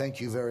Thank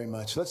you very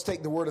much. Let's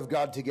take the Word of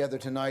God together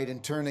tonight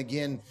and turn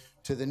again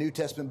to the New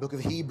Testament book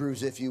of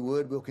Hebrews, if you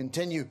would. We'll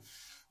continue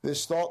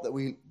this thought that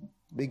we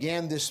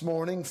began this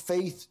morning,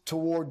 faith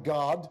toward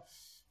God.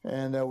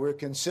 And we're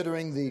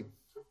considering the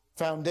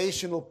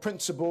foundational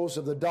principles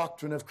of the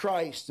doctrine of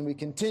Christ. And we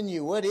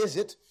continue, what is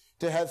it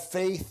to have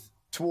faith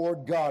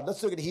toward God?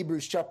 Let's look at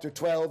Hebrews chapter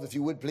 12, if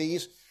you would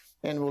please.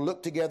 And we'll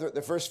look together at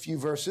the first few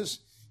verses.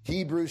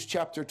 Hebrews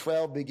chapter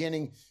 12,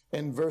 beginning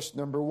in verse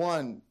number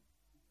 1.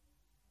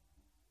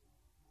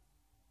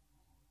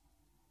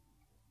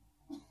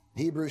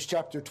 Hebrews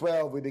chapter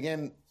 12, we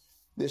begin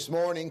this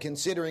morning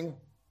considering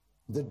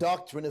the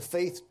doctrine of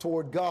faith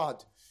toward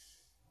God.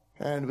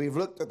 And we've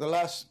looked at the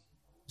last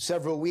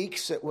several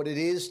weeks at what it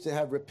is to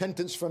have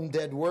repentance from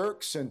dead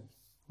works, and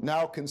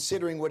now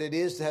considering what it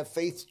is to have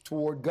faith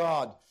toward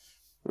God.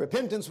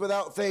 Repentance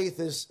without faith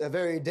is a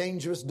very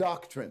dangerous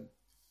doctrine.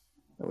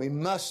 We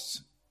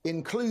must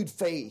include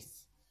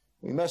faith.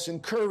 We must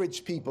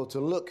encourage people to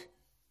look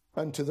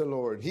unto the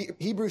Lord.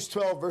 Hebrews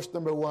 12, verse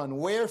number 1.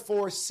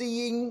 Wherefore,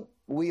 seeing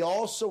we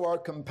also are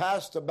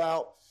compassed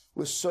about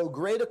with so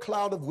great a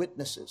cloud of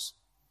witnesses,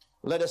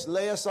 let us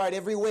lay aside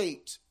every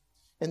weight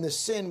and the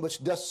sin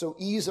which doth so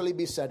easily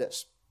beset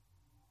us.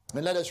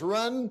 And let us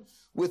run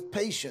with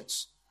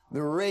patience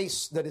the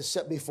race that is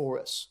set before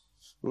us,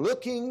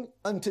 looking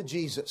unto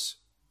Jesus,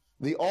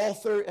 the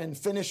author and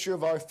finisher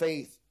of our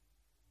faith,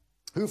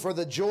 who for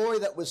the joy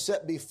that was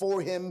set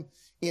before him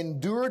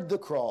endured the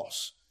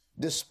cross,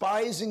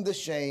 despising the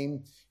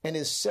shame, and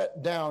is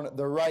set down at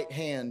the right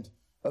hand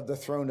of the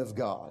throne of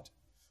God.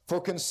 For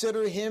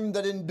consider him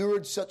that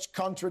endured such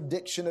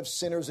contradiction of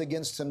sinners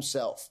against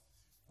himself,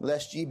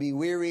 lest ye be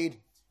wearied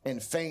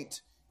and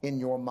faint in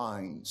your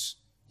minds.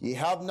 Ye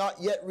have not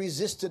yet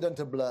resisted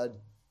unto blood,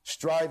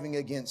 striving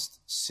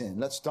against sin.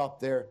 Let's stop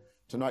there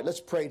tonight.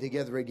 Let's pray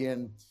together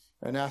again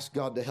and ask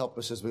God to help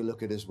us as we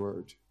look at his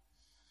word.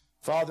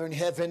 Father in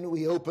heaven,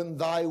 we open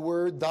thy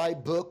word, thy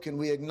book, and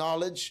we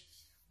acknowledge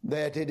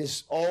that it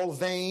is all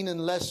vain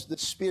unless the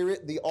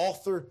Spirit, the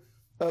author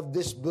of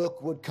this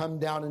book, would come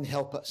down and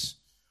help us.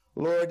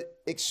 Lord,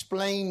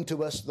 explain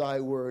to us thy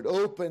word.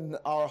 Open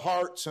our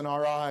hearts and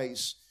our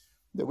eyes,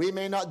 that we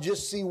may not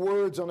just see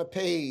words on a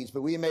page,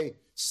 but we may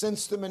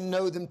sense them and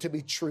know them to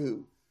be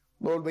true.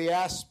 Lord, we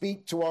ask,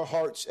 speak to our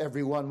hearts,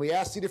 everyone. We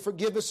ask thee to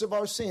forgive us of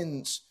our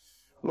sins.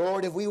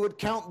 Lord, if we would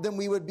count them,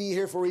 we would be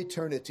here for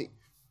eternity.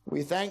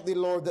 We thank thee,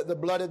 Lord, that the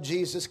blood of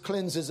Jesus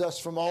cleanses us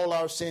from all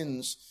our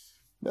sins.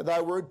 That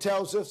thy word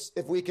tells us,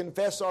 if we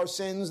confess our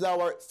sins,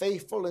 thou art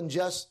faithful and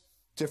just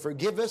to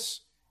forgive us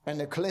and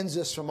to cleanse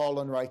us from all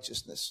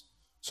unrighteousness.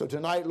 So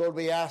tonight, Lord,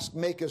 we ask,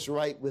 make us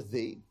right with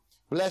thee.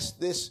 Bless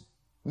this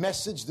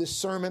message, this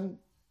sermon,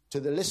 to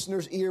the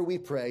listener's ear, we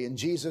pray. In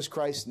Jesus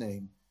Christ's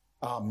name,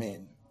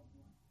 amen.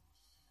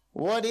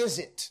 What is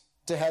it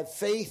to have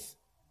faith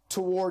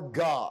toward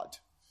God?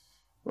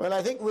 Well,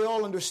 I think we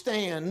all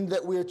understand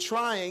that we're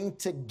trying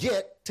to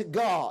get to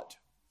God.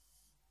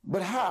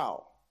 But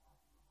how?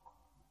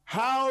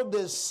 How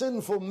does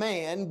sinful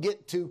man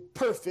get to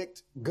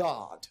perfect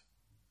God?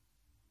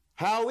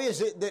 How is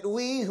it that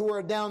we who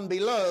are down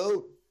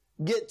below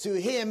get to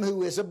him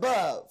who is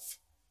above?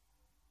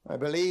 I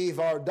believe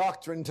our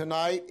doctrine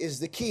tonight is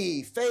the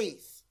key,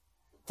 faith.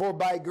 For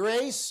by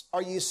grace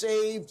are you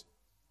saved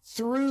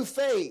through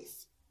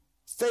faith.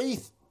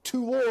 Faith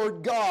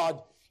toward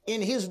God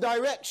in his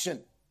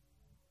direction.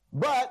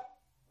 But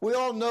we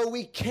all know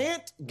we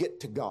can't get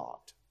to God.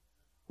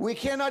 We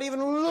cannot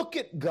even look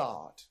at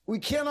God. We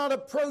cannot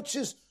approach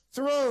his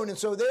throne. And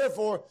so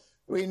therefore,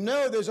 we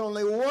know there's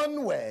only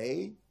one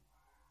way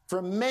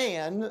for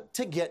man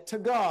to get to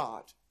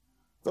God.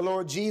 The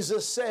Lord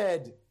Jesus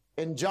said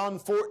in John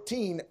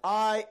 14,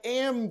 I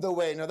am the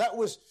way. Now that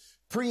was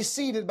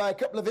preceded by a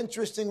couple of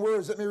interesting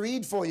words. Let me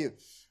read for you.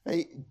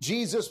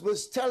 Jesus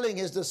was telling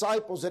his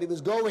disciples that he was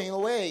going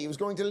away. He was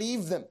going to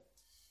leave them.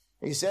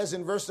 He says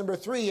in verse number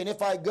 3, and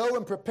if I go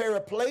and prepare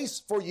a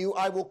place for you,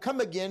 I will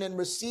come again and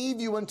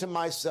receive you unto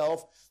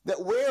myself,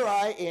 that where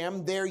I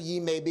am, there ye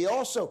may be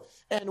also.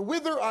 And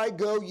whither I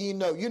go, ye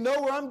know. You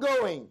know where I'm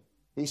going,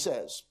 he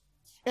says.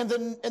 And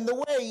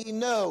the way ye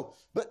know.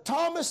 But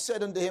Thomas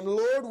said unto him,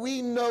 Lord,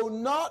 we know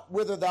not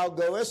whither thou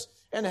goest,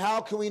 and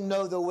how can we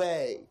know the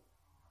way?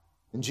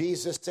 And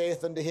Jesus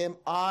saith unto him,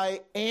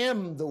 I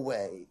am the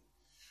way,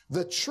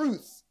 the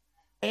truth,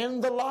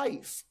 and the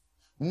life.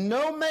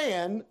 No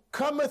man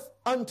cometh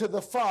unto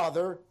the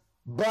Father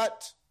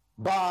but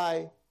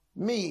by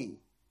me.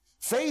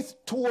 Faith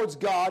towards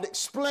God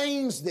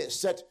explains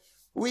this, that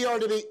we are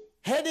to be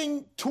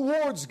heading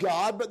towards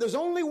God, but there's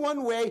only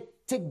one way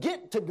to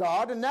get to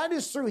God, and that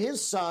is through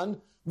his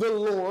Son, the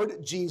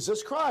Lord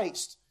Jesus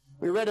Christ.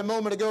 We read a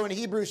moment ago in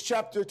Hebrews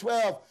chapter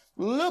 12,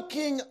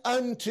 looking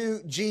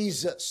unto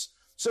Jesus.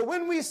 So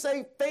when we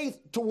say faith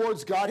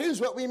towards God,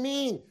 here's what we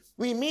mean.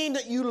 We mean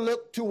that you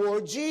look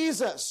toward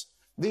Jesus,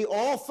 the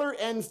author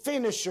and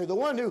finisher, the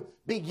one who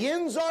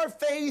begins our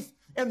faith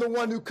and the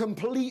one who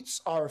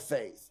completes our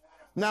faith.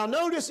 Now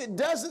notice it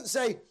doesn't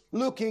say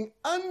looking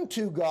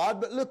unto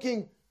God, but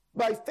looking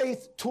by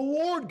faith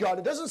toward God.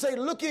 It doesn't say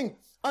looking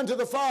unto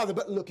the Father,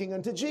 but looking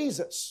unto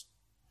Jesus.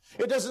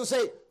 It doesn't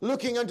say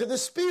looking unto the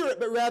Spirit,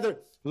 but rather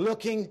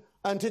looking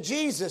unto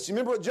Jesus. You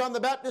remember what John the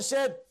Baptist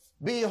said?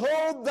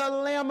 Behold the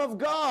Lamb of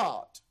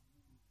God.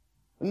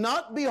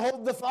 Not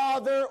behold the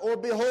Father or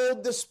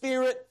behold the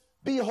Spirit.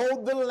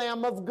 Behold the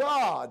Lamb of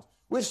God,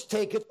 which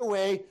taketh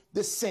away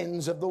the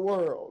sins of the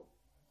world.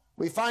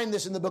 We find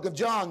this in the book of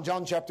John,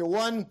 John chapter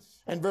 1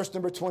 and verse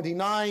number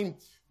 29.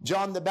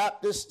 John the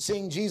Baptist,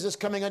 seeing Jesus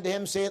coming unto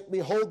him, saith,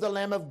 Behold the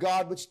Lamb of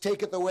God, which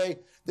taketh away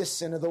the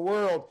sin of the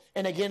world.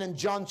 And again in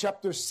John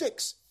chapter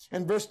 6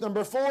 and verse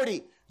number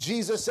 40,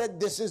 Jesus said,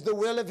 This is the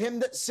will of him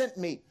that sent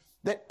me,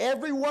 that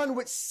everyone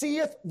which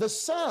seeth the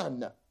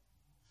Son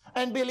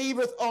and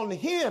believeth on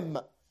him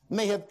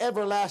may have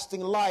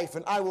everlasting life,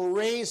 and I will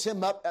raise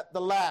him up at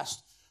the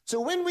last. So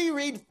when we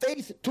read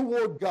faith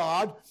toward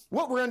God,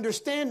 what we're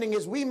understanding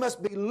is we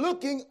must be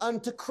looking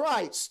unto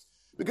Christ,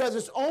 because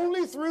it's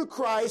only through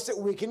Christ that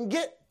we can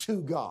get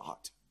to God.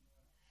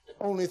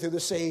 Only through the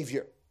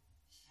Savior.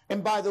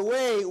 And by the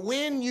way,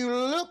 when you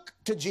look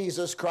to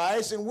Jesus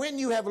Christ and when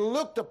you have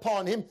looked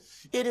upon him,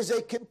 it is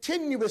a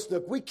continuous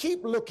look. We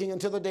keep looking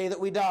until the day that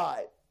we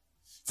die.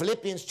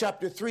 Philippians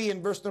chapter 3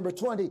 and verse number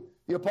 20,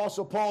 the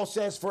Apostle Paul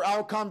says, For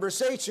our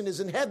conversation is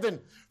in heaven,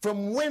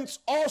 from whence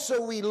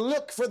also we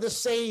look for the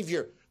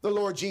Savior, the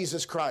Lord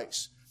Jesus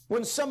Christ.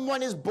 When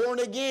someone is born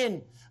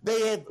again,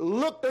 they have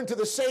looked unto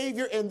the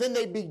Savior, and then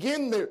they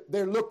begin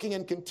their looking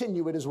and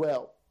continue it as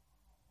well.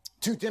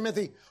 2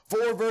 Timothy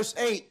 4 verse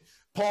 8,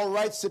 Paul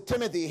writes to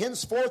Timothy,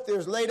 Henceforth there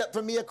is laid up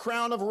for me a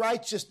crown of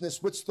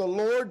righteousness, which the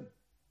Lord,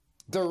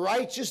 the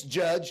righteous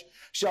judge,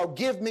 shall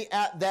give me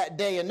at that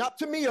day, and not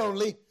to me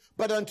only,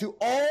 but unto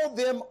all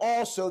them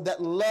also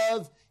that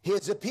love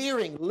his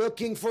appearing,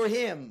 looking for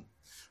him,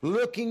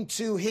 looking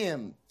to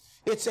him.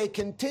 It's a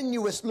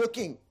continuous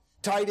looking.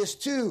 Titus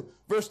 2,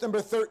 verse number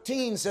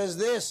 13 says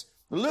this,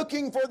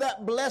 looking for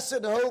that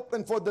blessed hope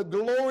and for the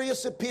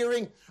glorious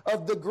appearing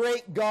of the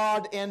great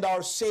God and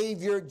our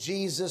Savior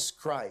Jesus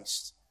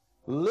Christ.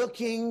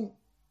 Looking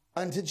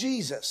unto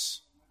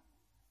Jesus.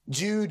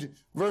 Jude,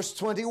 verse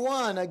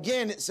 21,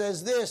 again it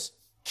says this,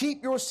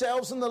 keep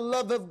yourselves in the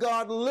love of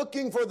God,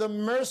 looking for the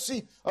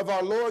mercy of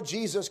our Lord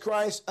Jesus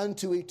Christ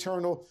unto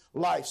eternal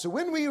life. So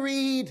when we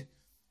read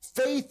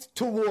faith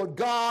toward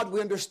God, we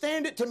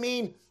understand it to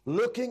mean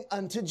looking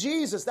unto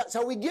Jesus. That's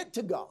how we get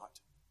to God.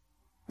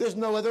 There's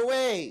no other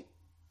way.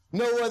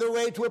 No other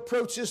way to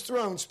approach his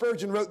throne.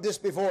 Spurgeon wrote this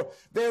before,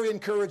 very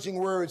encouraging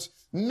words.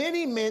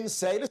 Many men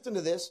say, listen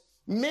to this,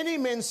 many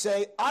men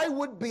say, I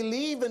would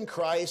believe in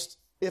Christ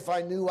if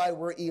I knew I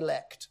were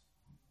elect.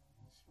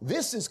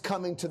 This is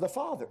coming to the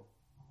Father.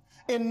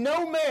 And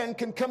no man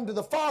can come to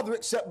the Father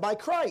except by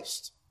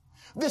Christ.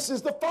 This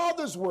is the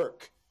Father's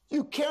work.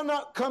 You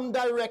cannot come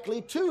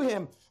directly to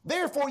him.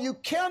 Therefore, you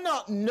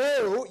cannot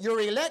know your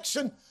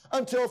election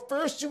until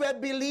first you have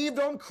believed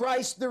on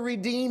Christ the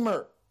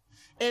Redeemer.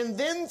 And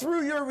then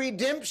through your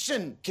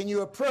redemption can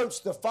you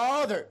approach the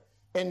Father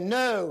and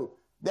know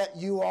that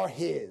you are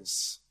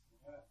his.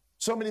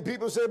 So many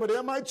people say, but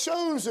am I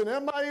chosen?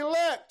 Am I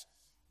elect?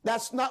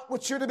 That's not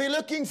what you're to be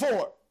looking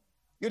for.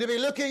 You're to be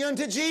looking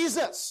unto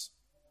Jesus,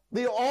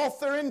 the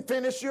author and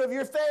finisher of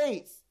your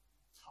faith.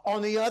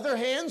 On the other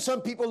hand,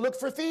 some people look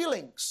for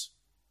feelings.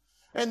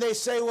 And they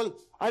say, well,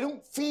 I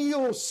don't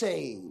feel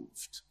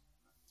saved.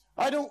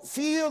 I don't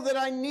feel that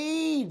I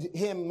need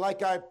him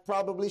like I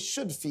probably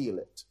should feel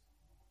it.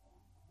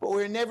 But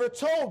we're never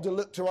told to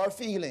look to our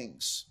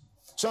feelings.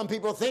 Some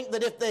people think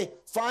that if they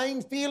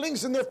find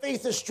feelings, then their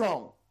faith is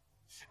strong.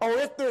 Or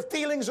if their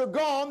feelings are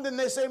gone, then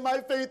they say,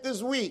 my faith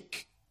is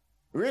weak.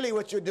 Really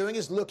what you're doing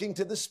is looking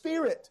to the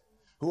Spirit,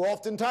 who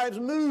oftentimes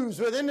moves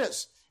within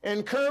us,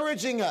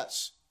 encouraging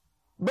us.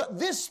 But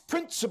this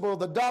principle,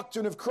 the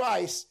doctrine of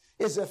Christ,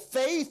 is a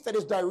faith that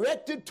is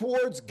directed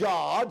towards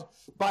God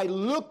by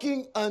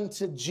looking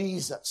unto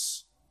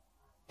Jesus.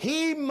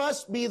 He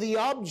must be the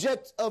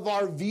object of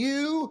our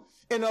view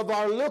and of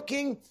our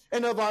looking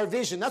and of our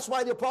vision. That's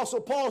why the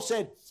Apostle Paul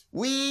said,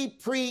 we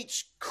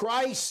preach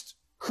Christ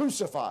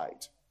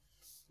crucified.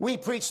 We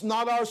preach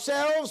not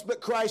ourselves, but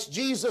Christ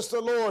Jesus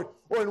the Lord.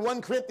 Or in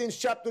 1 Corinthians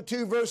chapter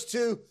 2, verse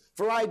 2,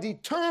 for I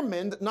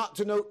determined not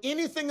to know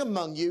anything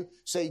among you,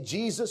 say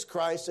Jesus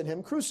Christ and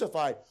him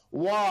crucified.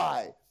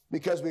 Why?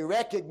 Because we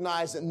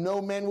recognize that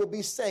no man will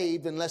be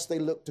saved unless they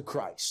look to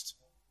Christ.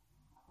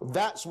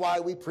 That's why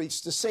we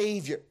preach the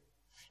Savior.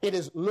 It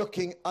is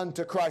looking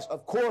unto Christ.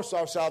 Of course,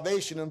 our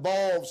salvation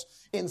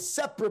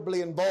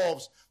inseparably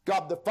involves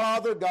God the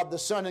Father, God the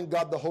Son, and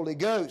God the Holy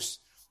Ghost.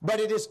 But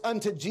it is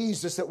unto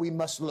Jesus that we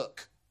must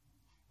look.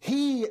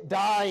 He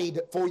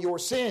died for your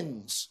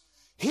sins.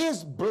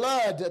 His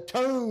blood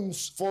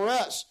atones for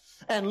us.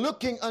 And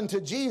looking unto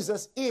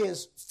Jesus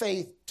is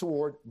faith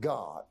toward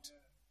God.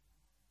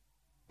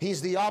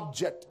 He's the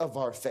object of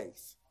our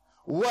faith.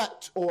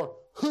 What or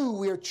who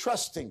we're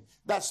trusting,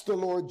 that's the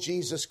Lord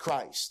Jesus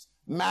Christ.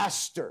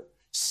 Master,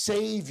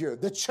 Savior,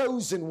 the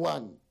chosen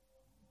one.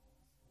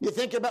 You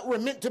think about, we're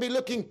meant to be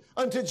looking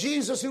unto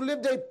Jesus, who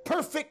lived a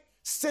perfect,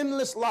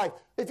 sinless life.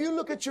 If you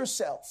look at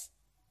yourself,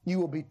 you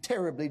will be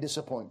terribly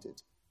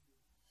disappointed.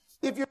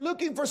 If you're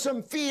looking for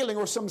some feeling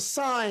or some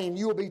sign,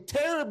 you will be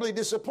terribly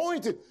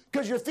disappointed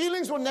because your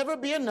feelings will never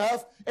be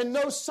enough and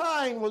no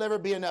sign will ever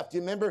be enough. Do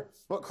you remember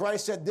what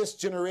Christ said? This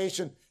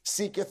generation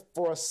seeketh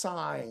for a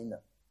sign,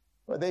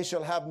 but they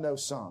shall have no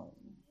sign.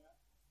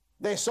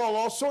 They saw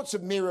all sorts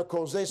of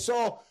miracles. They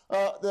saw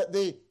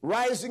the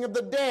rising of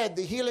the dead,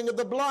 the healing of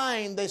the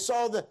blind. They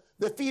saw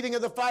the feeding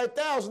of the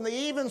 5,000. They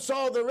even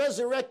saw the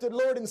resurrected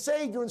Lord and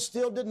Savior and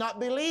still did not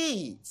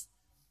believe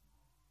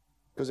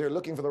because they're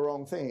looking for the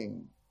wrong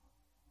thing.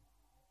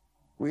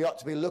 We ought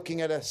to be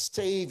looking at a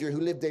Savior who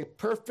lived a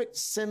perfect,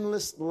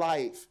 sinless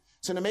life.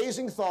 It's an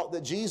amazing thought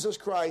that Jesus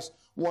Christ,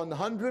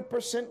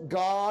 100%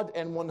 God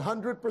and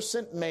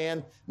 100%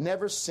 man,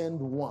 never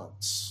sinned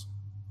once.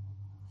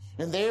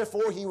 And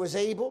therefore, he was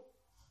able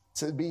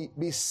to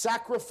be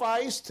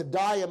sacrificed, to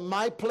die in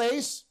my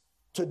place,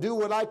 to do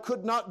what I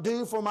could not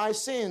do for my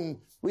sin.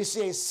 We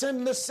see a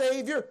sinless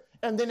Savior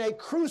and then a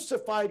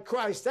crucified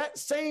Christ. That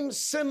same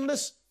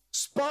sinless,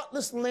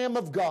 spotless Lamb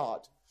of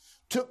God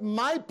took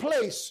my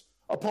place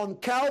upon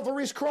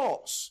Calvary's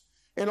cross.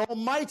 And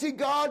Almighty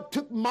God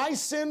took my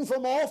sin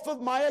from off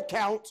of my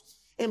account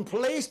and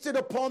placed it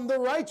upon the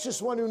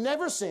righteous one who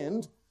never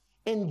sinned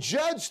and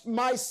judged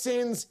my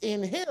sins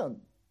in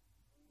him.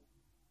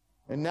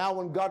 And now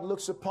when God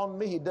looks upon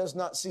me, he does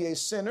not see a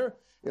sinner.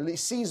 He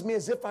sees me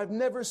as if I've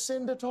never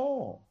sinned at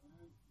all.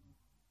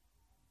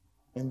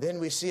 And then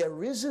we see a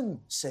risen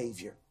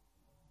Savior.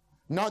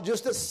 Not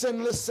just a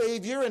sinless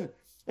Savior,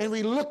 and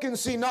we look and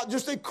see not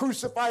just a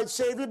crucified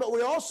Savior, but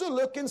we also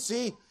look and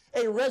see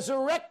a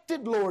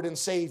resurrected Lord and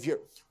Savior.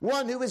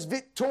 One who is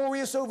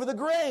victorious over the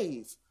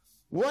grave.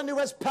 One who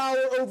has power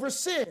over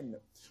sin.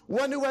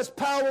 One who has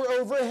power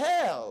over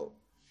hell.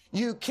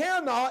 You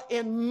cannot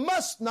and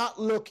must not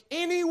look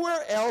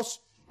anywhere else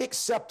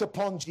except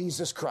upon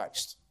Jesus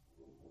Christ.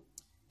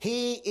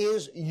 He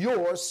is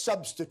your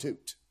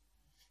substitute.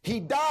 He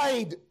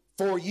died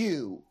for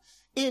you.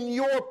 In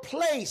your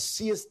place,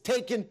 he has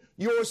taken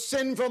your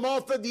sin from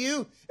off of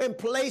you and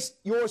placed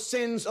your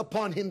sins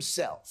upon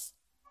himself.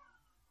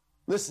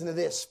 Listen to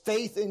this.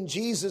 Faith in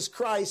Jesus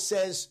Christ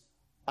says,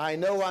 I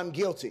know I'm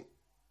guilty,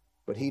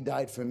 but he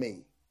died for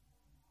me.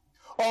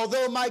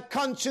 Although my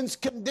conscience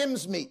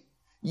condemns me,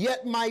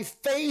 yet my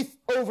faith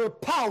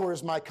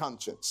overpowers my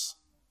conscience.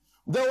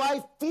 Though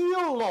I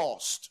feel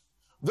lost,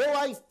 though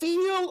I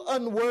feel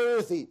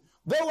unworthy,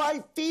 though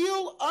I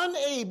feel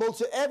unable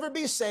to ever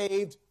be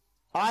saved,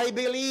 I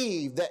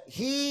believe that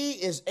he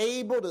is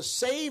able to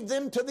save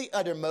them to the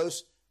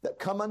uttermost that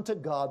come unto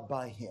God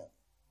by him.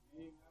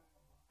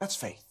 That's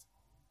faith.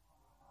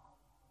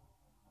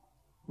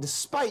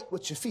 Despite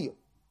what you feel.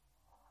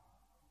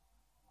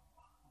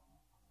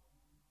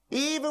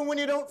 Even when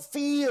you don't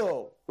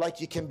feel like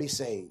you can be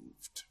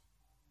saved,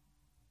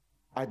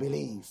 I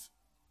believe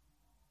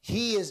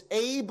he is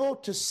able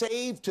to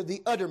save to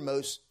the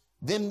uttermost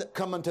them that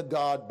come unto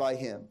God by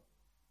him.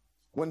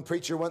 One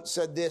preacher once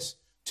said this,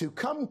 to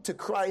come to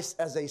Christ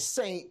as a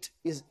saint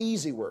is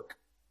easy work.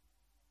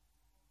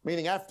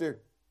 Meaning after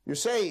you're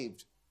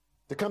saved,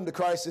 to come to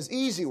Christ is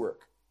easy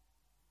work.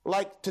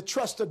 Like to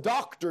trust a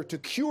doctor to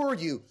cure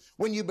you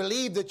when you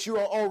believe that you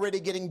are already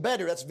getting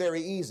better, that's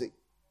very easy.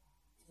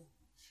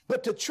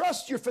 But to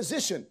trust your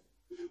physician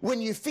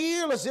when you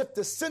feel as if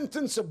the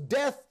sentence of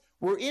death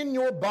were in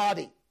your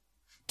body,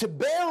 to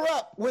bear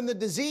up when the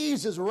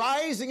disease is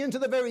rising into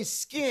the very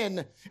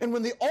skin and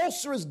when the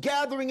ulcer is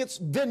gathering its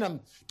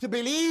venom, to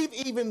believe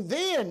even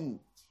then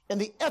in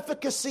the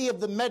efficacy of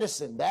the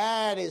medicine,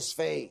 that is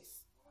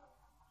faith.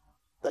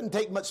 Doesn't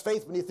take much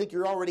faith when you think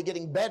you're already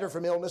getting better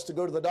from illness to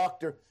go to the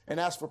doctor and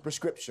ask for a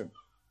prescription.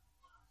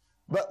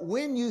 But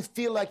when you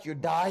feel like you're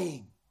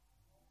dying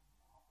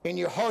and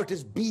your heart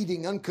is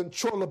beating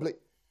uncontrollably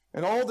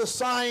and all the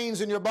signs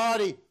in your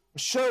body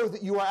show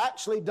that you are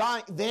actually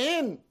dying,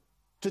 then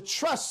to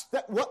trust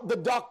that what the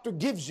doctor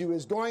gives you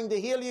is going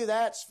to heal you,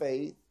 that's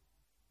faith.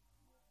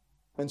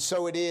 And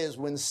so it is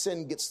when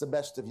sin gets the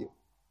best of you.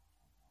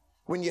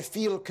 When you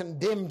feel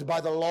condemned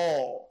by the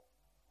law.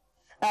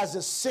 As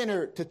a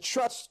sinner, to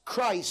trust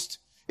Christ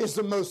is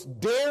the most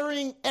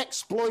daring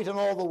exploit in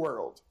all the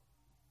world.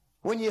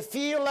 When you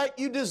feel like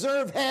you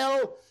deserve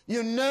hell,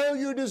 you know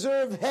you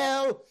deserve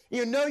hell,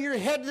 you know you're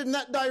headed in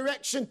that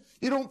direction,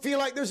 you don't feel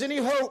like there's any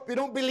hope, you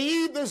don't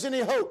believe there's any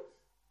hope,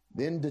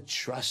 then to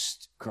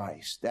trust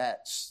Christ,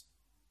 that's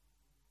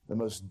the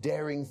most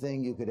daring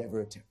thing you could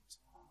ever attempt.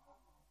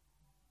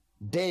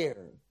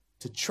 Dare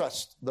to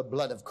trust the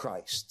blood of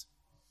Christ.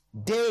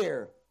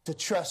 Dare to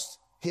trust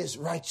his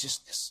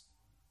righteousness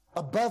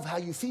above how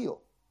you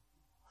feel,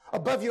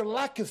 above your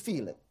lack of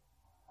feeling.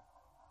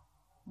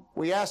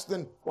 We ask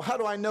them, well, how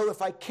do I know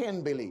if I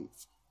can believe?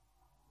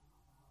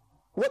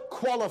 What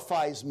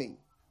qualifies me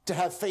to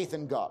have faith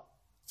in God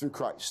through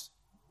Christ?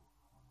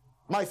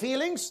 My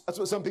feelings? That's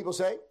what some people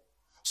say.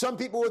 Some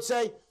people would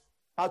say,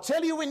 I'll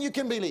tell you when you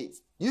can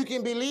believe. You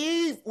can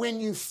believe when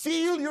you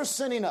feel your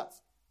sin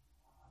enough.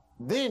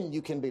 Then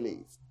you can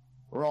believe.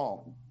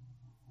 Wrong.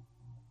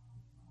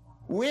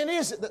 When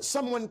is it that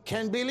someone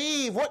can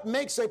believe? What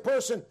makes a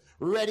person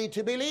ready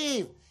to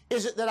believe?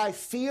 Is it that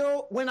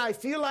when I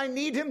feel I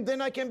need him, then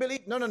I can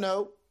believe? No, no,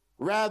 no.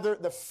 Rather,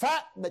 the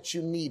fact that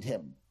you need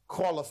him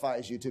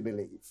qualifies you to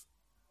believe.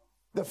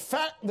 The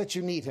fact that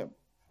you need him,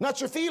 not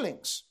your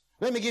feelings.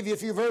 Let me give you a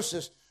few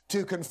verses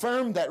to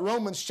confirm that.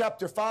 Romans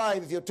chapter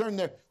 5, if you'll turn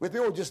there with me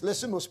or just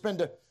listen, we'll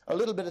spend a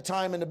little bit of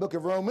time in the book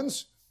of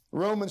Romans.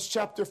 Romans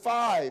chapter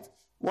 5.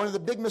 One of the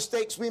big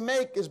mistakes we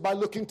make is by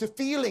looking to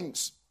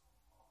feelings.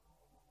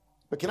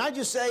 But can I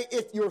just say,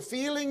 if your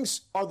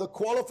feelings are the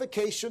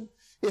qualification,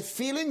 if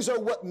feelings are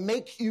what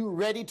make you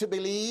ready to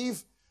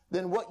believe,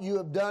 then what you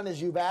have done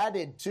is you've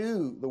added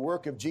to the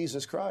work of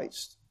Jesus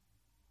Christ.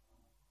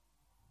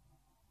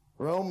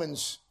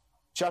 Romans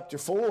chapter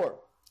 4,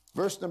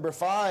 verse number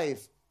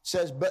 5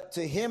 says, but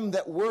to him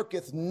that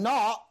worketh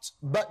not,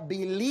 but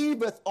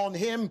believeth on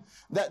him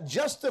that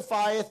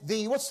justifieth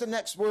the, what's the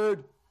next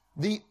word?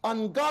 The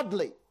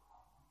ungodly.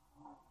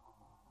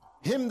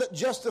 Him that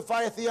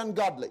justifieth the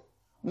ungodly.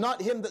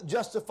 Not him that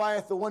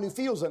justifieth the one who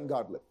feels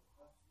ungodly.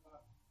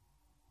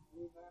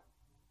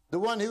 The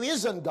one who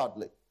is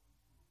ungodly.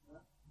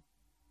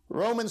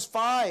 Romans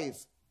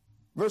 5,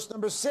 verse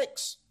number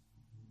 6.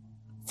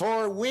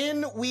 For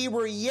when we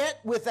were yet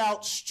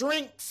without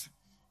strength,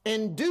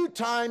 in due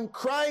time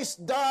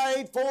Christ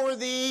died for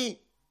the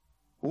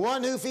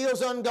one who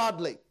feels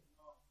ungodly.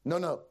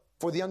 No,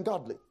 for the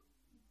ungodly.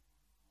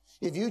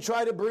 If you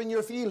try to bring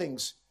your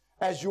feelings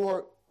as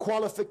your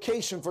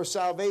qualification for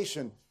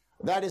salvation,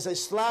 that is a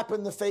slap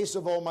in the face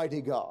of Almighty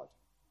God.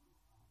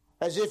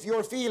 As if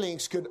your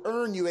feelings could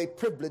earn you a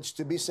privilege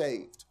to be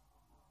saved.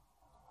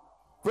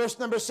 Verse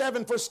number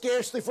 7, for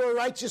scarcely for a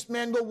righteous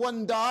man will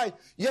one die,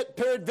 yet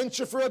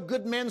peradventure for a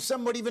good man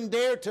some would even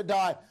dare to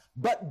die.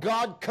 But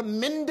God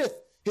commendeth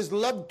his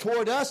love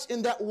toward us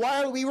in that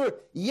while we were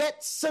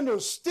yet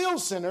sinners, still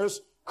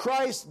sinners,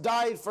 Christ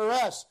died for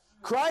us.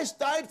 Christ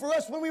died for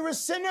us when we were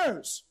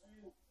sinners.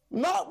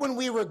 Not when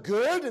we were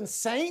good and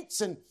saints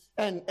and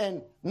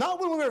not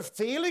when we were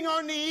feeling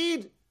our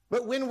need,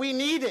 but when we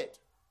need it.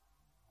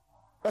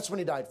 That's when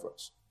he died for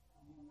us.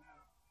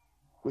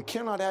 We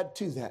cannot add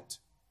to that.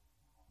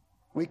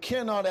 We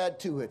cannot add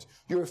to it.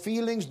 Your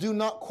feelings do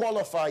not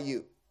qualify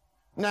you.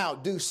 Now,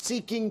 do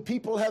seeking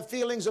people have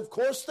feelings? Of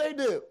course they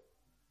do.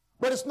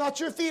 But it's not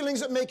your feelings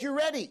that make you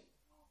ready.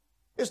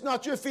 It's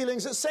not your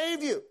feelings that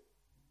save you.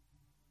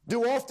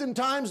 Do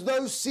oftentimes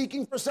those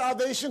seeking for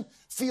salvation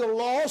feel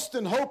lost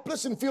and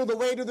hopeless and feel the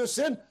weight of their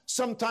sin?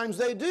 Sometimes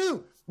they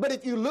do. But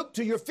if you look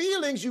to your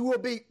feelings, you will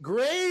be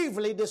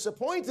gravely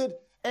disappointed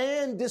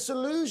and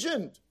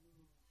disillusioned.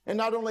 And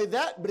not only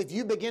that, but if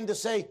you begin to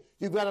say,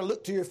 you've got to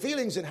look to your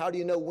feelings, and how do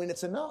you know when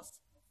it's enough?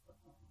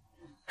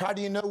 How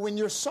do you know when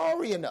you're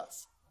sorry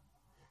enough?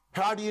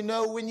 How do you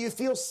know when you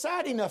feel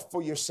sad enough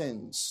for your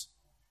sins?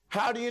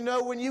 How do you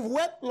know when you've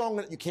wept long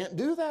enough? You can't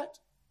do that.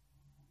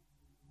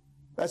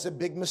 That's a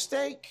big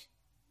mistake.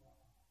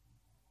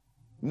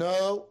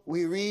 No,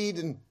 we read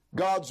in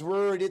God's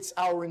word, it's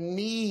our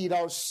need,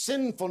 our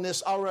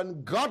sinfulness, our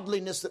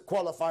ungodliness that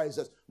qualifies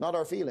us, not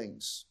our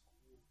feelings.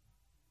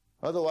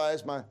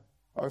 Otherwise,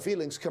 our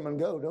feelings come and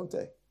go, don't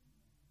they?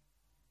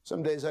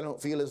 Some days I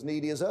don't feel as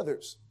needy as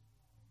others.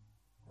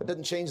 It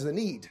doesn't change the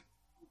need.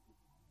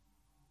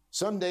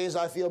 Some days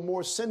I feel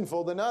more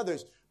sinful than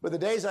others, but the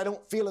days I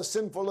don't feel as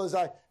sinful as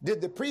I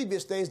did the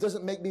previous days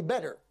doesn't make me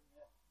better.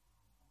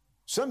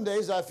 Some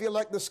days I feel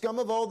like the scum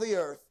of all the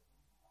earth.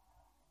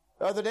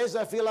 Other days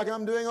I feel like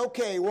I'm doing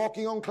okay,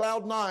 walking on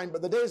cloud 9,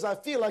 but the days I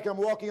feel like I'm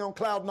walking on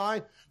cloud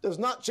 9 does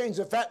not change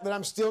the fact that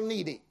I'm still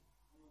needy.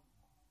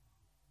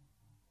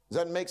 Does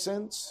that make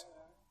sense?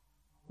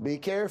 Be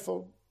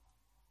careful.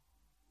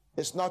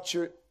 It's not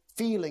your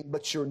feeling,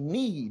 but your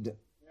need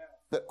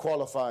that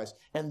qualifies.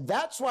 And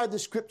that's why the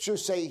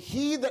scriptures say,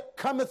 he that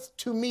cometh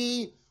to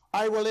me,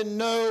 I will in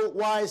no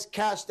wise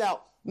cast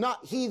out.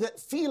 Not he that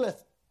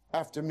feeleth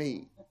after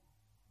me,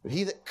 but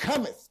he that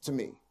cometh to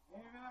me,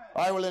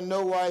 I will in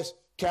no wise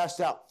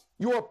cast out.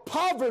 Your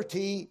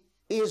poverty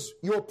is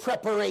your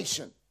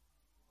preparation.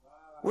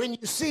 When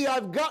you see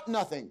I've got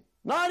nothing,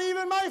 not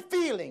even my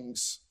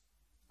feelings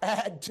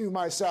add to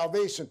my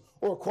salvation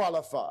or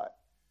qualify.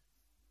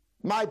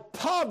 My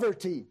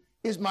poverty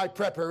is my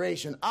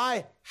preparation.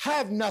 I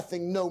have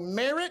nothing, no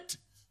merit,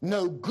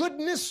 no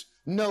goodness,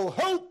 no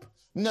hope,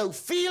 no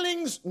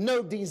feelings,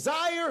 no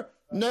desire,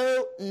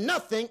 no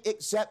nothing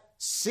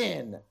except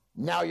sin.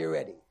 Now you're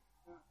ready.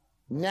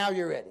 Now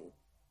you're ready.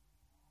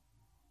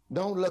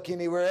 Don't look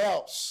anywhere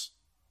else.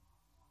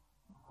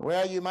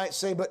 Well, you might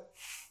say, but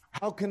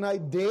how can I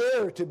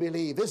dare to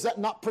believe? Is that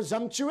not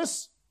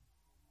presumptuous?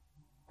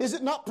 Is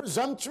it not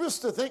presumptuous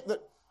to think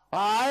that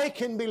I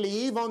can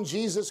believe on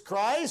Jesus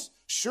Christ?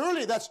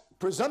 Surely that's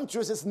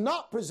presumptuous. It's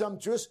not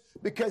presumptuous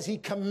because he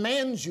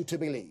commands you to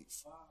believe.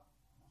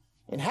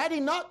 And had he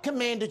not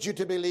commanded you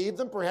to believe,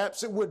 then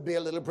perhaps it would be a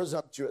little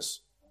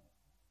presumptuous.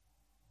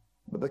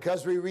 But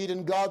because we read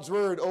in God's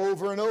word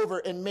over and over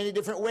in many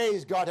different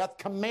ways, God hath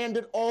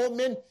commanded all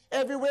men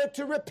everywhere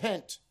to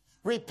repent.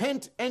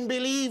 Repent and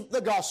believe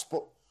the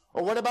gospel.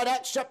 Or what about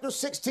Acts chapter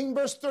 16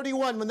 verse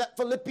 31 when that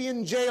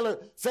Philippian jailer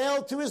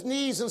fell to his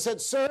knees and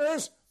said,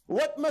 sirs,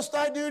 what must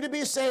I do to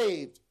be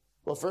saved?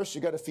 Well, first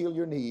you got to feel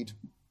your need.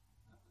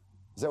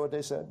 Is that what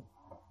they said?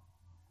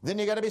 Then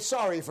you got to be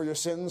sorry for your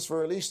sins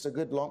for at least a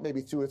good long,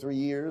 maybe 2 or 3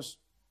 years.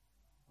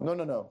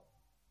 No.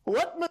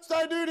 What must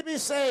I do to be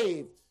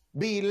saved?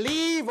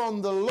 Believe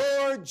on the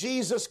Lord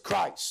Jesus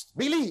Christ.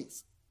 Believe.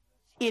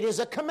 It is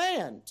a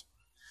command.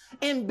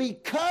 And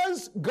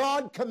because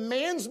God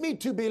commands me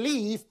to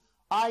believe,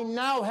 I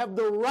now have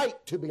the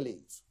right to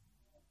believe.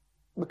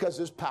 Because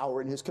there's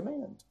power in His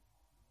command.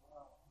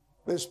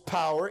 There's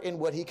power in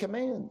what He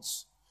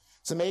commands.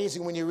 It's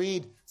amazing when you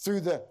read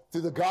through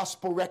the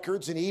gospel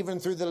records and even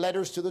through the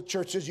letters to the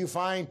churches, you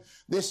find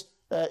this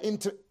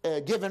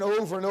given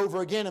over and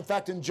over again. In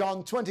fact, in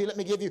John 20, let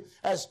me give you,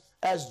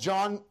 as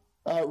John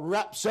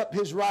wraps up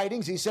his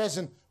writings, he says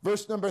in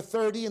verse number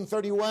 30 and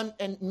 31,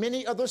 and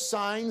many other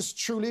signs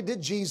truly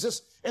did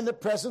Jesus in the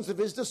presence of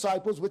His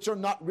disciples, which are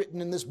not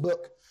written in this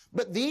book.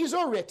 But these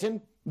are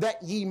written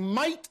that ye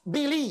might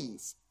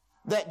believe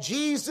that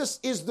Jesus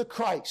is the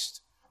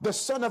Christ, the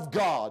Son of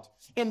God,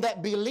 and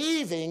that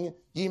believing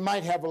ye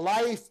might have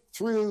life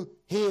through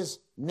His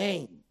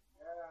name.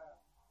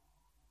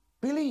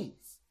 Believe.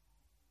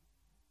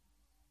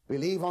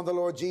 Believe on the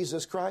Lord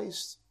Jesus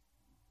Christ,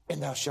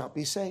 and thou shalt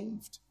be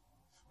saved.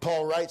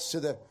 Paul writes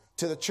to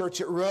the church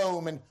at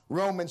Rome in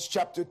Romans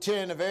chapter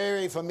 10, a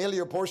very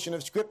familiar portion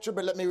of Scripture,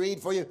 but let me read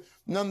for you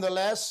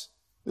nonetheless.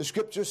 The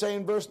Scripture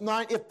saying in verse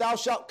 9, if thou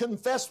shalt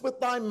confess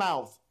with thy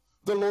mouth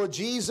the Lord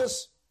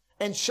Jesus,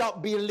 and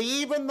shalt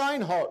believe in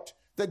thine heart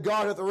that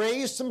God hath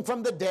raised Him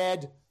from the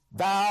dead,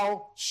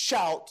 thou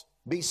shalt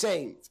be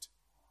saved.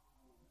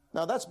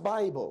 Now that's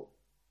Bible.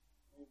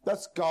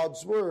 That's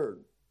God's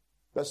Word.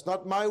 That's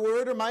not my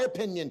word or my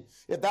opinion.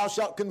 If thou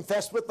shalt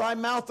confess with thy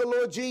mouth the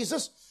Lord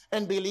Jesus,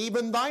 and believe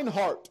in thine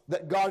heart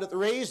that God hath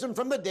raised Him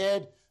from the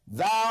dead,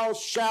 thou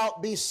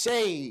shalt be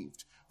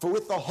saved. For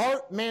with the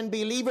heart man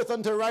believeth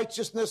unto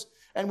righteousness,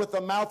 and with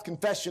the mouth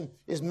confession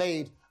is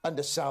made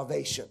unto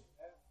salvation.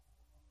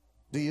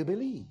 Do you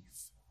believe?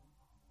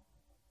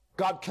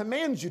 God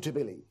commands you to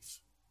believe.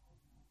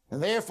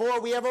 And therefore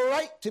we have a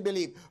right to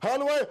believe.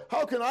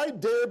 How can I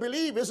dare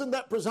believe? Isn't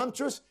that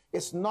presumptuous?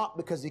 It's not,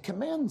 because He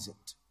commands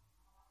it.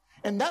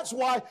 And that's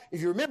why, if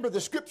you remember,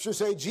 the Scriptures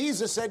say,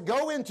 Jesus said,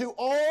 go into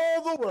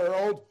all the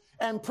world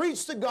and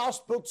preach the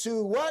gospel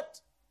to what?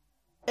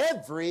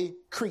 Every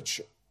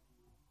creature.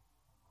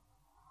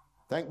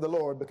 Thank the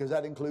Lord, because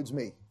that includes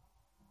me.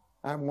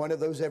 I'm one of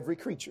those every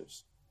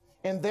creatures.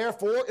 And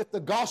therefore, if the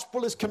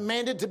gospel is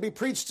commanded to be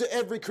preached to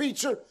every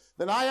creature,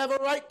 then I have a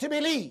right to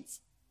believe.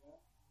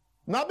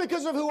 Not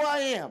because of who I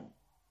am.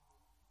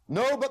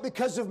 No, but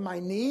because of my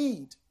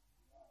need.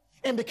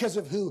 And because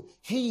of who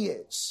He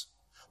is.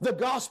 The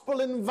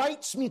gospel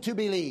invites me to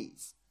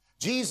believe.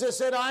 Jesus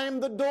said, I am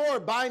the door.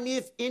 By me,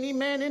 if any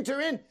man enter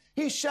in,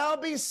 he shall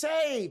be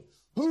saved.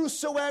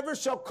 Whosoever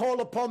shall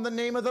call upon the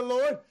name of the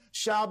Lord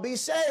shall be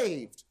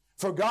saved.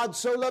 For God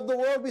so loved the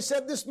world, we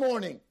said this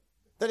morning,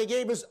 that He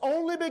gave His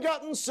only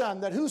begotten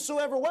Son, that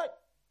whosoever what?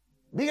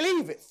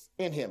 Believeth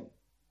in Him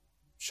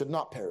should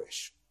not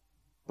perish,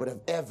 but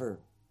have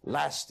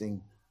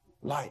everlasting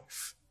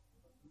life.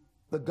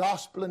 The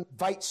gospel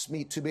invites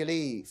me to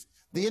believe.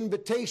 The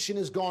invitation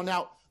has gone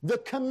out. The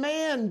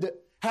command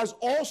has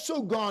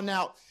also gone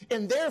out.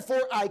 And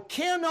therefore, I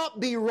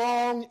cannot be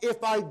wrong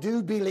if I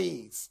do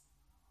believe.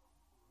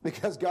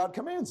 Because God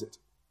commands it.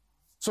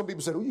 Some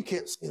people say, oh, you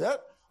can't say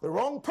that. The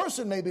wrong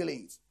person may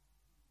believe.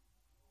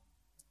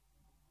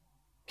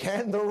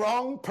 Can the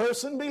wrong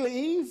person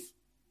believe?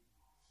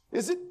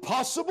 Is it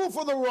possible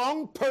for the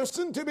wrong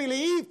person to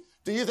believe?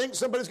 Do you think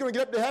somebody's going to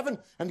get up to heaven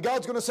and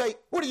God's going to say,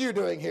 what are you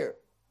doing here?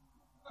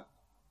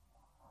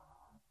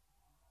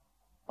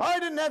 I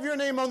didn't have your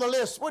name on the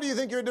list. What do you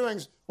think you're doing?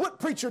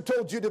 What preacher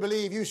told you to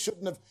believe? He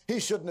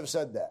shouldn't have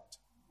said that.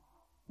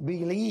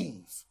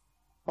 Believe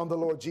on the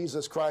Lord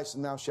Jesus Christ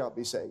and thou shalt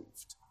be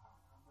saved.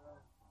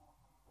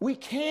 We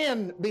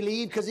can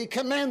believe because He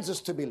commands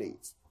us to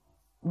believe.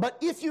 But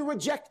if you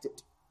reject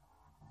it,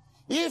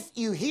 if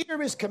you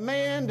hear His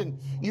command and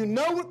you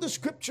know what the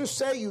Scriptures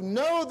say, you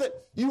know that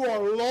you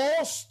are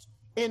lost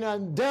and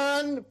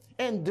undone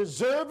and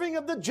deserving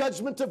of the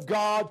judgment of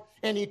God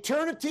and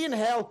eternity in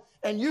hell,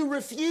 and you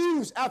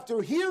refuse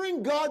after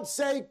hearing God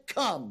say,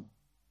 come,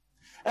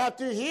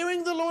 after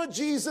hearing the Lord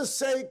Jesus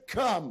say,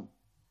 come,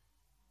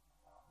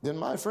 then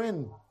my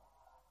friend,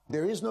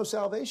 there is no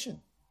salvation.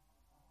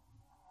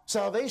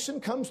 Salvation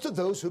comes to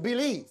those who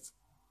believe.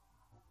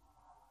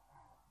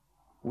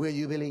 Will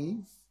you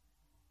believe?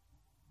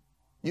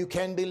 You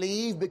can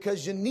believe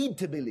because you need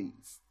to believe.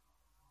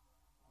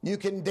 You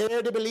can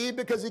dare to believe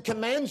because He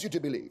commands you to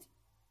believe.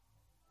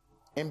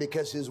 And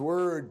because His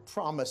Word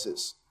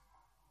promises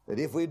that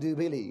if we do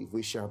believe,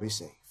 we shall be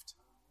saved.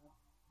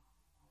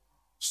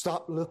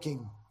 Stop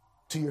looking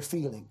to your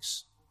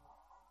feelings.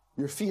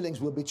 Your feelings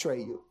will betray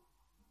you.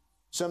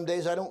 Some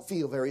days I don't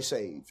feel very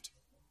saved.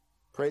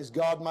 Praise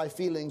God, my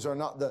feelings are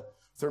not the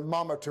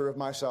thermometer of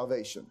my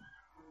salvation.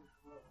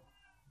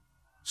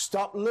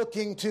 Stop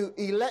looking to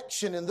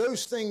election and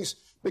those things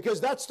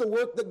Because that's the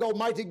work that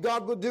Almighty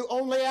God will do.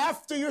 Only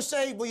after you're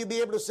saved will you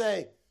be able to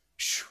say,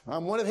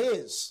 I'm one of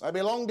His. I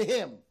belong to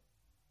Him.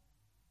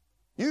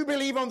 You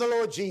believe on the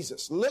Lord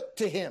Jesus. Look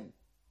to Him.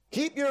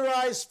 Keep your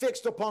eyes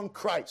fixed upon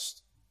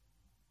Christ.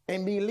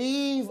 And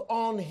believe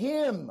on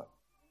Him.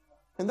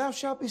 And thou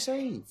shalt be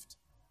saved.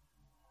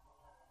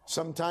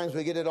 Sometimes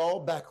we get it all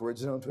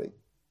backwards, don't we?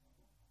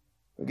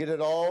 We get it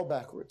all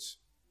backwards.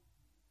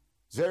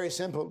 It's very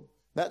simple.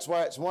 That's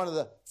why it's one of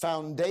the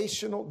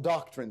foundational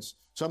doctrines.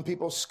 Some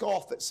people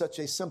scoff at such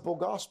a simple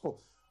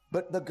gospel.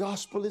 But the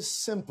gospel is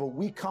simple.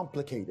 We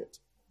complicate it.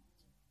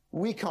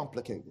 We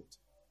complicate it.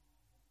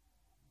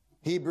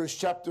 Hebrews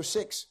chapter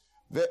 6,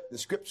 the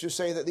scriptures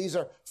say that these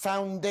are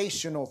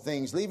foundational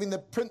things, leaving the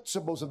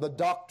principles of the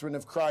doctrine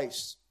of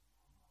Christ.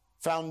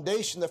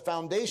 The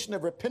foundation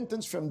of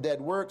repentance from dead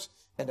works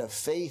and of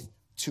faith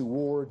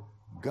toward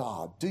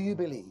God. Do you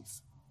believe?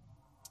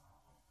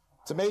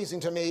 It's amazing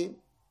to me.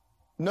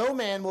 No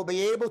man will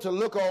be able to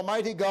look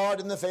Almighty God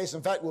in the face.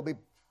 In fact, we'll be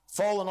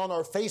falling on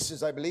our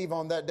faces, I believe,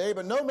 on that day.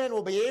 But no man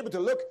will be able to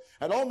look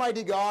at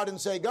Almighty God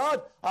and say,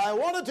 God, I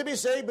wanted to be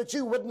saved, but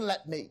you wouldn't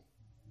let me.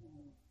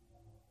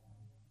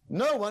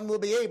 No one will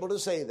be able to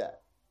say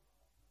that.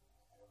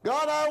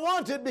 God, I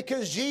wanted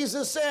because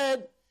Jesus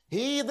said,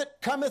 He that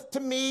cometh to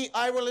me,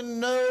 I will in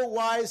no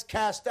wise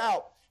cast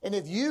out. And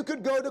if you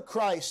could go to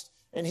Christ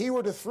and He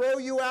were to throw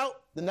you out,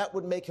 then that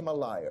would make Him a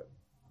liar.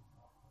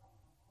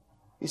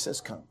 He says,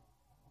 come.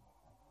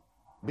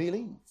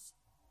 Believe.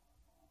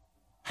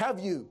 Have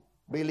you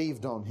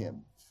believed on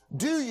Him?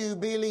 Do you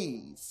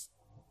believe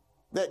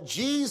that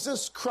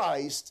Jesus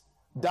Christ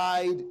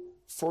died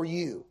for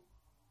you?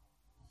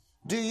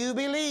 Do you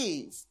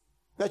believe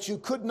that you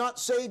could not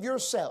save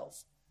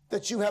yourself,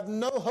 that you have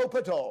no hope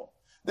at all,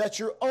 that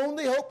your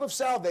only hope of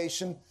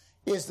salvation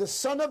is the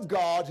Son of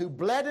God who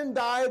bled and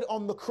died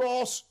on the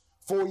cross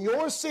for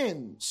your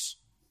sins,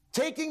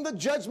 taking the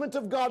judgment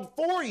of God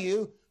for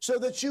you so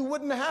that you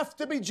wouldn't have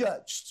to be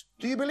judged?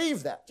 Do you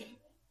believe that?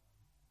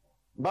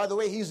 By the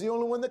way, He's the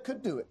only one that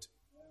could do it.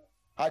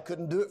 I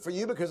couldn't do it for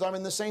you because I'm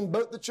in the same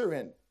boat that you're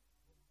in.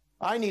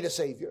 I need a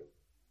Savior.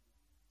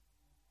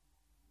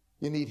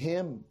 You need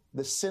Him,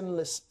 the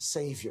sinless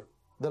Savior,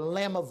 the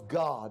Lamb of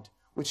God,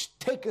 which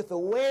taketh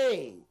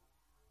away.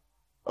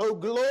 O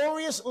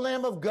glorious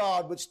Lamb of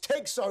God, which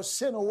takes our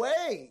sin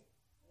away.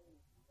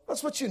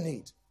 That's what you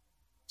need.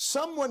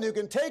 Someone who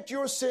can take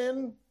your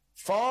sin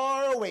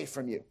far away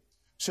from you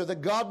so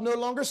that God no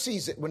longer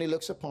sees it when He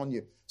looks upon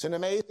you. It's an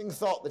amazing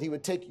thought that He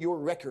would take your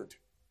record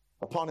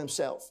upon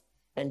Himself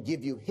and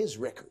give you His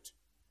record,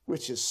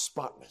 which is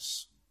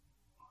spotless.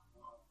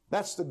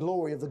 That's the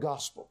glory of the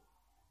gospel.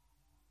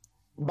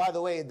 And by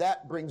the way,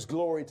 that brings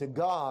glory to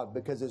God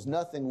because there's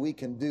nothing we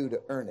can do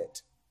to earn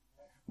it.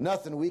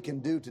 Nothing we can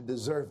do to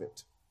deserve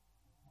it.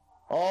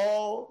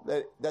 All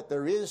that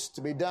there is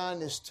to be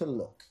done is to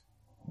look.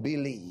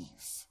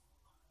 Believe.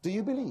 Do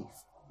you believe?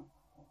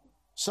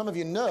 Some of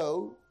you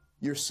know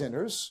you're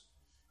sinners,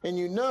 and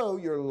you know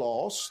you're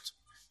lost,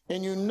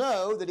 and you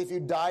know that if you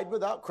died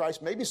without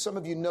Christ, maybe some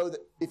of you know that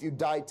if you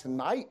died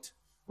tonight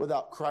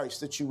without Christ,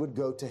 that you would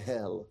go to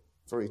hell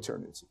for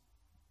eternity.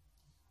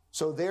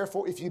 So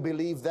therefore, if you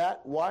believe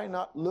that, why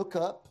not look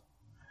up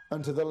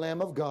unto the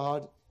Lamb of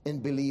God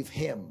and believe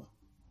Him?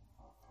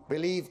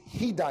 Believe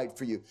He died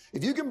for you.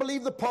 If you can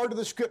believe the part of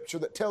the Scripture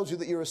that tells you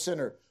that you're a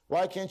sinner,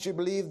 why can't you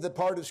believe the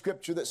part of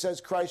Scripture that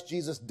says Christ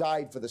Jesus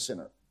died for the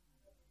sinner?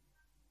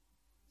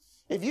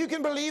 If you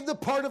can believe the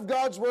part of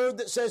God's Word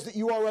that says that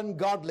you are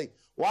ungodly,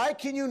 why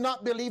can you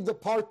not believe the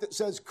part that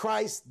says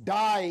Christ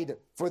died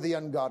for the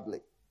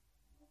ungodly?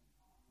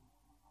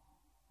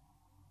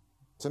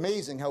 It's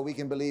amazing how we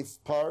can believe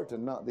part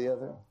and not the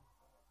other.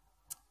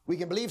 We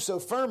can believe so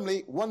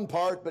firmly one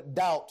part but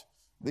doubt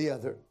the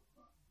other.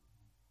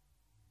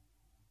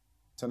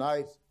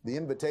 Tonight, the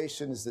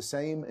invitation is the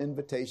same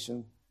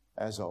invitation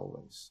as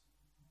always.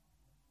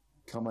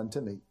 Come unto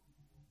me,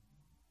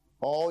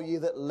 all ye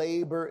that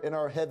labor and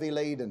are heavy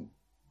laden,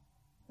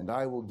 and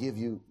I will give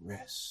you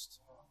rest.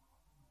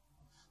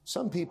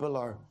 Some people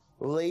are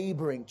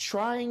laboring,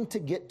 trying to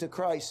get to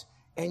Christ,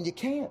 and you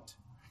can't.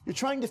 You're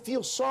trying to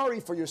feel sorry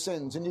for your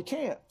sins, and you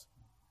can't.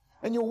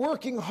 And you're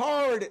working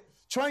hard at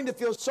trying to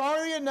feel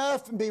sorry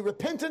enough and be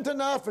repentant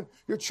enough, and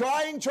you're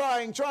trying,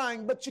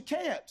 but you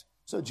can't.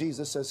 So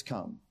Jesus says,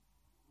 come.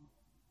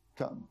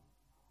 Come.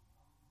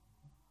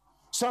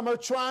 Some are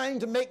trying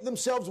to make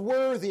themselves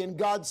worthy in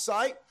God's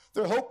sight.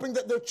 They're hoping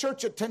that their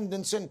church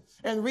attendance and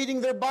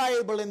reading their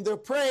Bible and their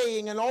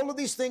praying and all of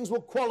these things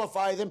will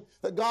qualify them,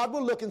 that God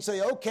will look and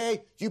say,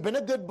 okay, you've been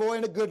a good boy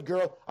and a good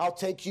girl, I'll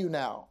take you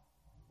now.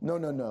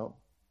 No.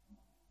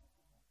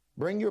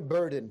 Bring your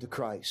burden to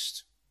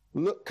Christ.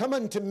 Look, come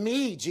unto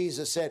me,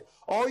 Jesus said,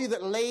 all you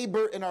that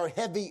labor and are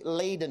heavy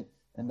laden,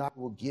 and I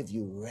will give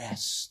you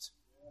rest.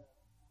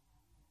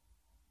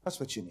 That's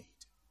what you need.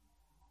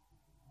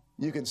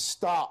 You can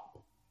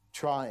stop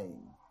trying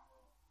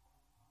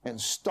and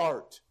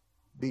start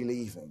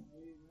believing.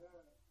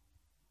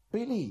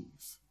 Believe.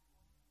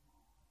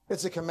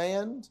 It's a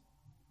command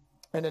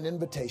and an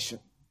invitation.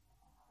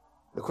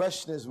 The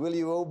question is, will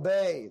you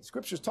obey?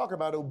 Scriptures talk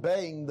about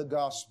obeying the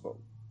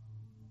gospel.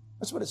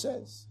 That's what it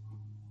says.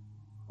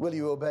 Will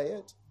you obey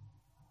it?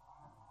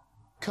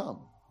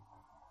 Come,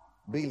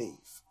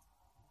 believe,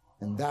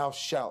 and thou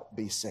shalt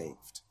be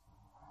saved.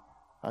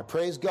 I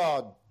praise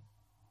God.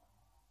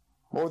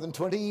 More than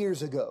 20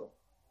 years ago,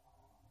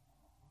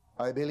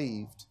 I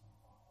believed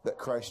that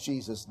Christ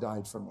Jesus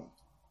died for me.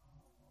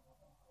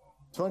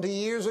 20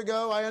 years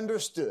ago, I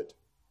understood.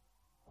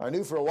 I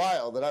knew for a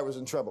while that I was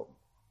in trouble.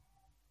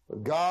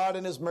 But God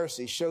in His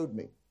mercy showed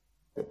me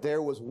that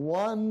there was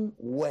one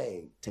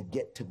way to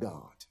get to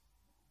God.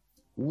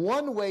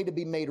 One way to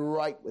be made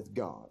right with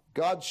God.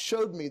 God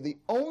showed me the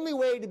only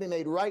way to be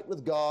made right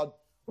with God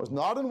was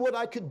not in what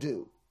I could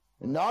do,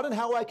 and not in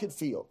how I could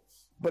feel,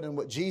 but in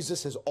what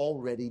Jesus has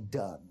already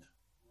done.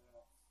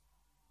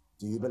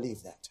 Do you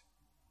believe that?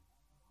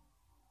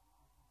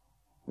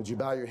 Would you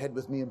bow your head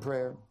with me in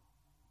prayer?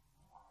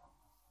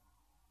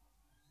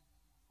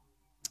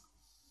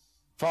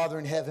 Father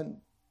in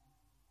heaven,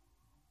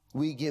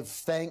 we give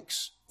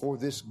thanks for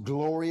this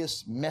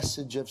glorious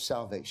message of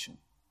salvation.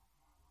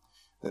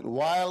 That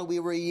while we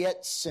were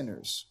yet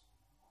sinners,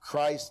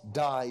 Christ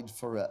died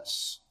for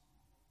us.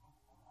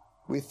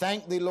 We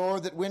thank Thee,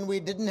 Lord, that when we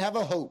didn't have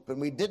a hope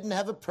and we didn't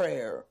have a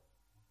prayer,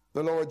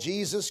 the Lord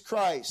Jesus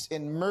Christ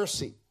in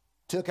mercy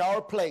took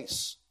our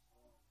place,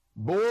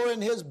 bore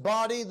in His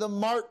body the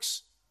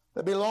marks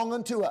that belong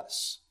unto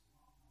us,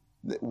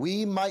 that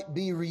we might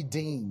be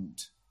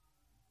redeemed,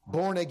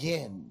 born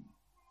again.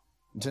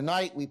 And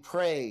tonight we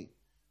pray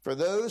for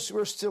those who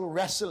are still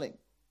wrestling,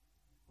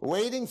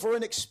 waiting for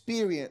an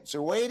experience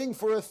or waiting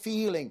for a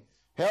feeling.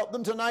 Help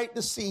them tonight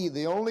to see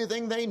the only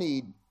thing they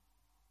need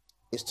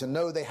is to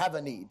know they have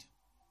a need.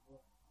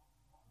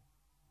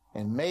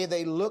 And may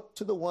they look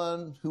to the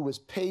one who has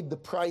paid the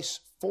price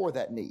for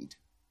that need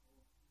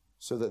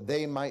so that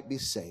they might be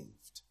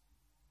saved.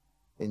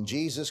 In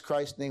Jesus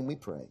Christ's name we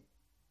pray.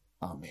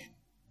 Amen.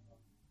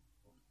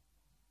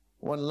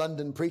 One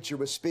London preacher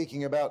was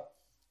speaking about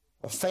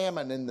a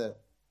famine in the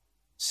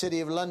city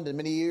of London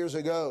many years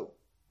ago.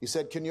 He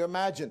said, can you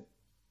imagine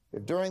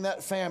if during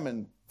that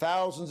famine,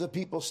 thousands of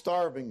people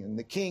starving, and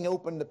the king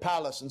opened the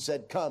palace and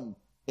said, come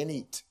and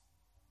eat.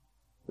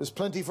 There's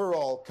plenty for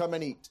all, come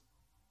and eat.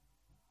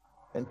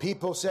 And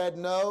people said,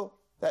 no,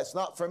 that's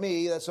not for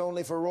me, that's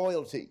only for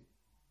royalty.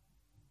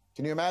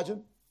 Can you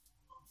imagine?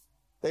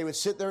 They would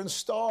sit there and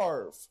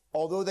starve,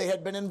 although they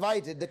had been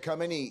invited to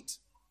come and eat.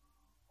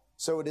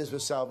 So it is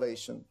with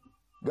salvation.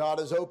 God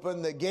has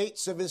opened the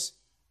gates of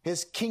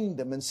His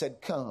kingdom and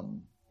said,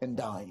 come and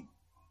dine.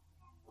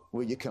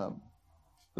 Will you come?